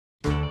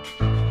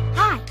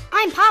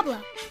I'm Pablo.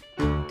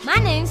 My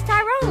name's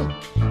Tyrone.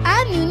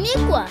 I'm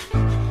Uniqua.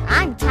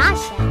 I'm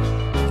Tasha.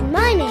 And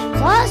my name's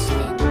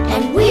Austin.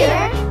 And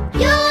we're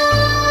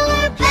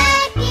your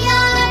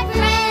backyard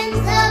friends,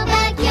 the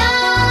Backyardigans.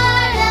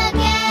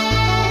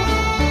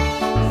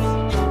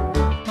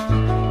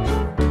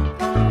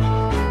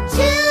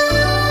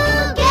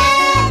 Together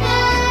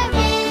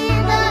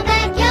in the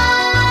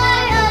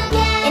backyard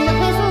again. In the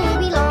place where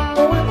we belong.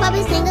 Where we'll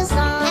probably sing a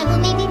song. And we'll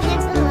maybe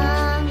dance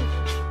along.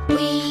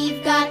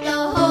 We've got the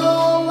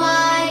whole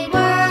wide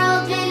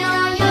world in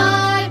our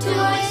yard to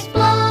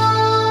explore.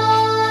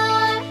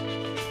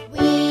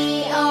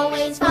 We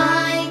always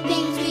find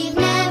things we've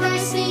never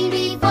seen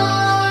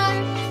before.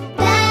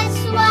 That's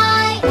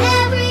why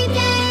every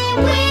day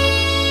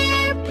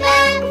we're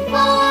back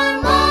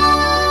for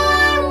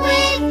more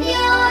with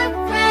your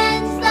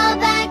friends, the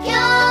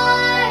Backyardigans.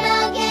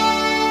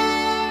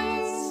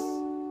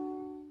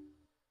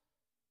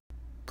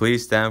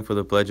 Please stand for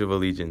the Pledge of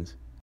Allegiance.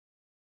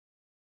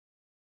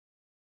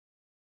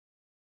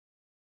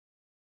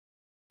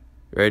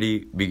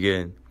 Ready,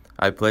 begin.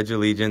 I pledge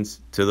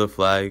allegiance to the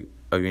flag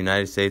of the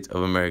United States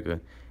of America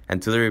and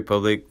to the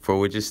republic for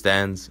which it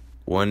stands,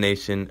 one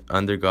nation,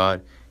 under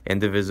God,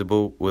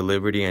 indivisible, with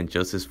liberty and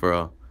justice for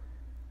all.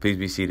 Please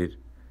be seated.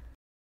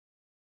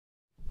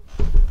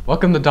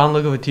 Welcome to Don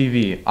Lugo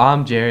TV.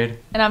 I'm Jared.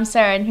 And I'm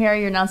Sarah, and here are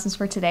your announcements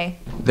for today.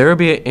 There will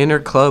be an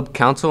inter-club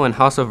council and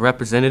House of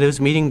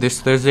Representatives meeting this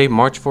Thursday,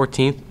 March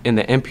 14th in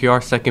the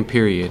NPR second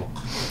period.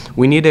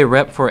 We need a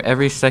rep for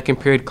every second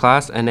period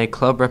class and a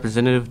club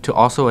representative to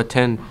also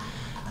attend.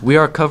 We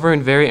are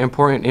covering very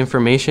important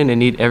information and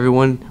need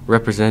everyone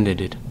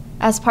represented.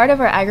 As part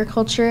of our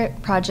agriculture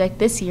project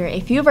this year, a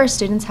few of our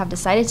students have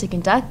decided to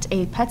conduct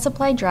a pet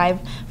supply drive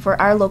for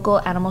our local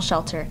animal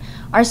shelter.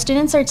 Our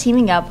students are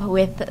teaming up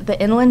with the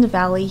Inland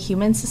Valley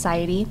Humane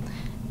Society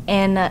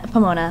in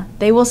Pomona.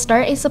 They will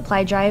start a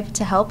supply drive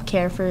to help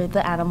care for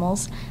the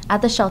animals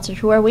at the shelter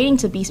who are waiting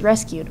to be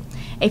rescued.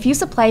 A few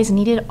supplies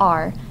needed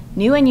are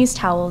new and used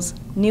towels,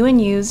 new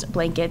and used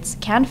blankets,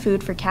 canned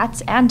food for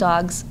cats and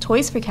dogs,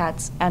 toys for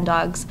cats and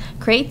dogs,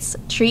 crates,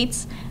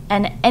 treats,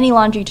 and any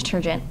laundry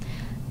detergent.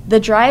 The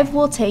drive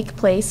will take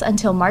place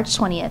until March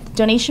 20th.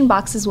 Donation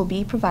boxes will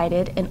be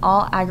provided in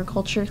all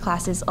agriculture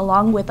classes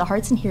along with the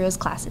Hearts and Heroes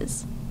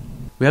classes.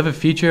 We have a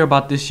feature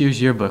about this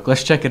year's yearbook.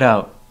 Let's check it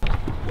out.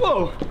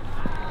 Whoa!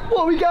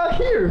 What we got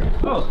here?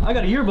 Oh, I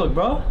got a yearbook,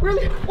 bro.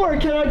 Really? Where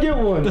can I get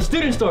one? The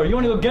student store. You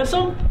want to go get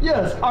some?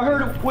 Yes, I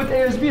heard with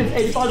ASB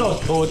it's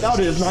 $85, but without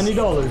it it's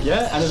 $90.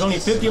 Yeah, and there's only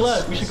 50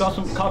 left. We should cop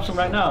some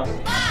right now.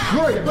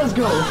 Great, let's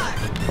go. 3,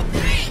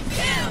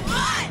 2,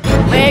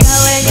 1. We're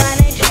going on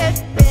a trip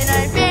in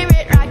our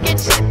favorite rocket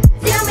ship,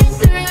 zooming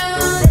through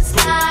the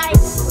sky.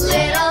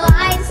 Little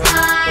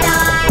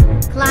Einstein,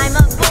 climb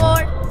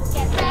aboard,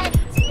 get ready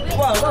to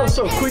Wow, that was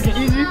so quick and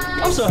easy.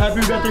 I'm so happy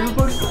we got the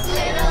yearbooks.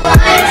 Little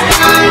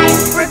Einstein,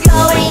 we're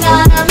going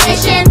on a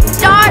mission.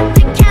 Start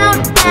the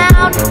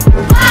countdown.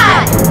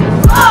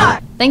 5,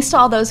 4. Thanks to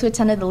all those who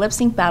attended the lip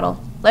sync battle.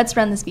 Let's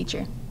run this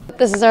feature.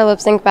 This is our lip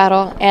sync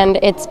battle, and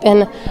it's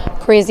been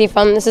crazy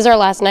fun. This is our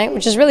last night,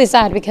 which is really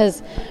sad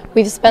because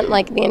we've spent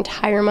like the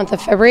entire month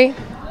of February,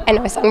 I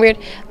know I sound weird,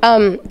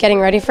 getting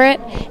ready for it.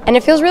 And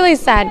it feels really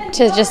sad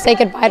to just say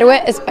goodbye to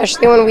it,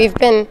 especially when we've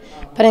been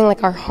putting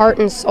like our heart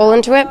and soul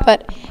into it.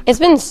 But it's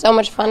been so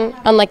much fun,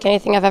 unlike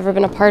anything I've ever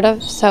been a part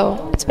of.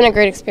 So it's been a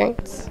great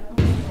experience.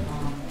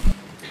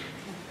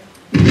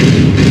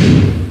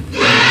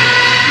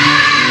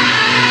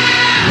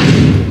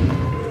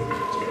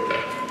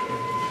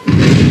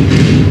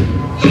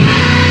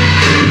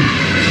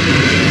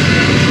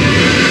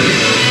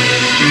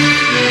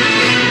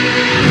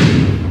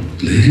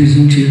 Ladies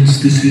and gents,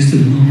 this is the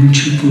moment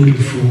you put it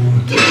for.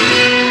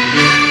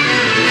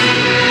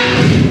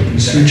 Been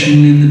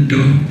searching in the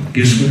dark,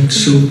 guess what's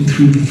soaking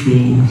through the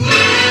floor.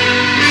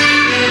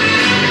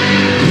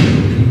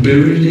 And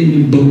buried in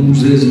your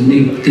bones, there's an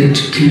ache that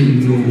you can't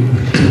ignore.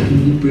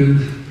 Taking your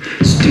breath,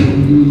 still in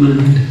your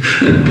mind.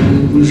 I know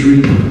it was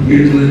real,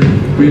 here's that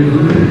real.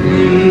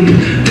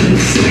 Don't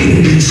fight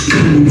it, it's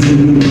coming from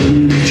the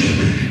mind.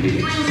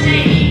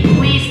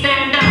 We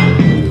stand up.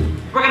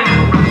 We're gonna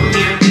have a problem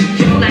here.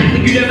 You'll act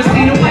like you never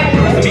seen a white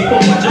person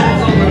before. My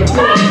jaw's over the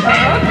floor.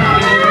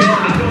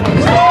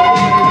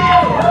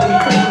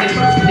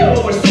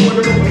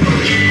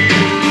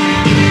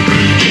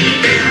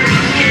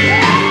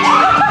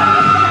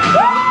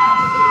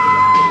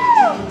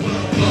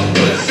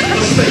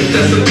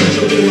 That's a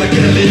touchable like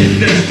alien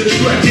nest. The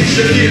track hits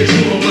your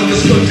eardrum like a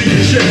stuck to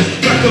your chest.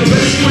 Like a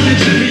vest when you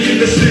Jimmy in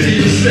the city.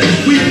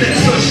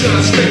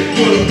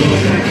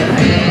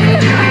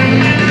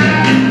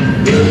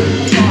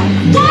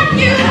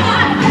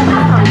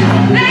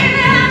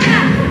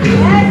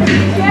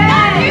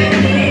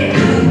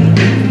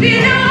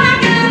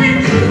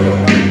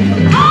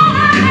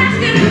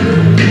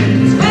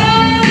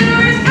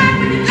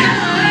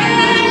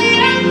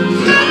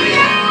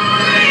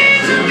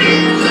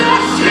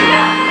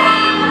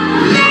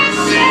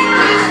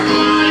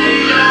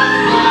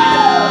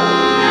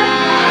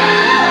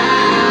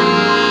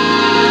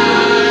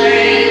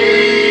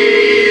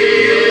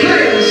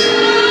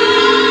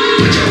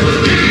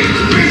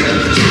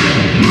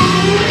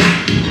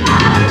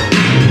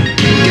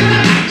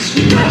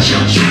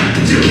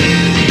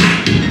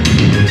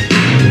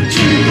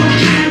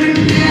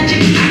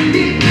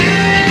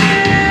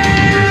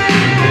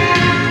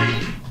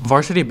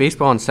 Varsity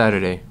baseball on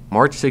Saturday,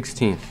 March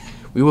 16th.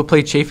 We will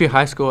play Chaffee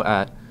High School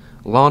at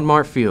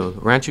Lawnmart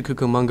Field, Rancho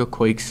Cucamonga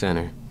Quake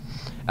Center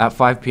at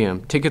 5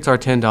 p.m. Tickets are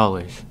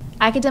 $10.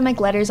 Academic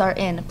letters are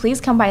in.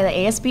 Please come by the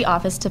ASB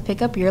office to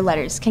pick up your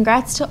letters.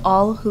 Congrats to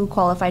all who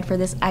qualified for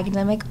this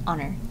academic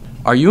honor.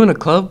 Are you in a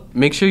club?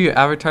 Make sure you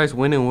advertise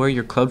when and where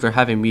your clubs are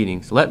having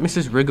meetings. Let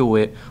Mrs.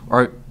 Rigowit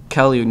or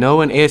Kelly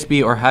know an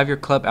ASB or have your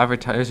club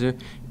advertiser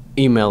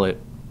email it.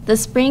 The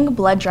spring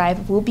blood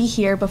drive will be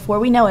here before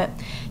we know it.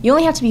 You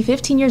only have to be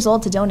 15 years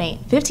old to donate.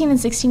 15 and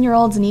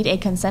 16-year-olds need a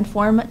consent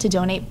form to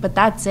donate, but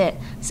that's it.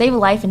 Save a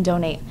life and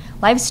donate.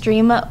 Live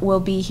stream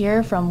will be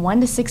here from 1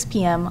 to 6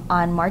 p.m.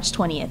 on March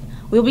 20th.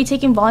 We will be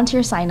taking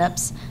volunteer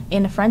sign-ups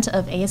in front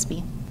of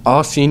ASB.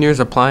 All seniors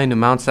applying to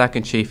Mount Sac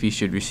and Chaffee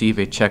should receive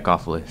a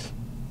checkoff list.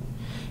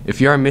 If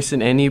you are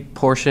missing any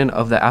portion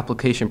of the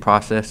application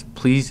process,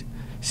 please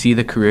see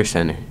the Career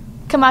Center.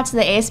 Come out to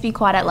the ASB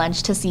Quad at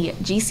lunch to see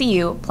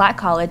GCU, Platt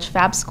College,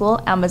 Fab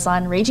School,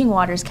 Amazon, Raging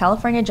Waters,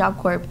 California Job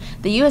Corp,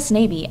 the U.S.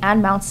 Navy, and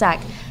Mount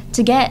Sac.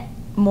 To get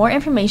more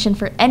information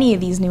for any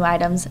of these new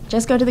items,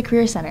 just go to the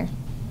Career Center.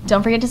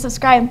 Don't forget to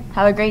subscribe.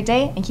 Have a great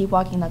day and keep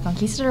walking the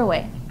Conquistador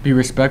way. Be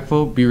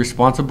respectful, be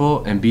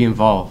responsible, and be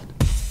involved.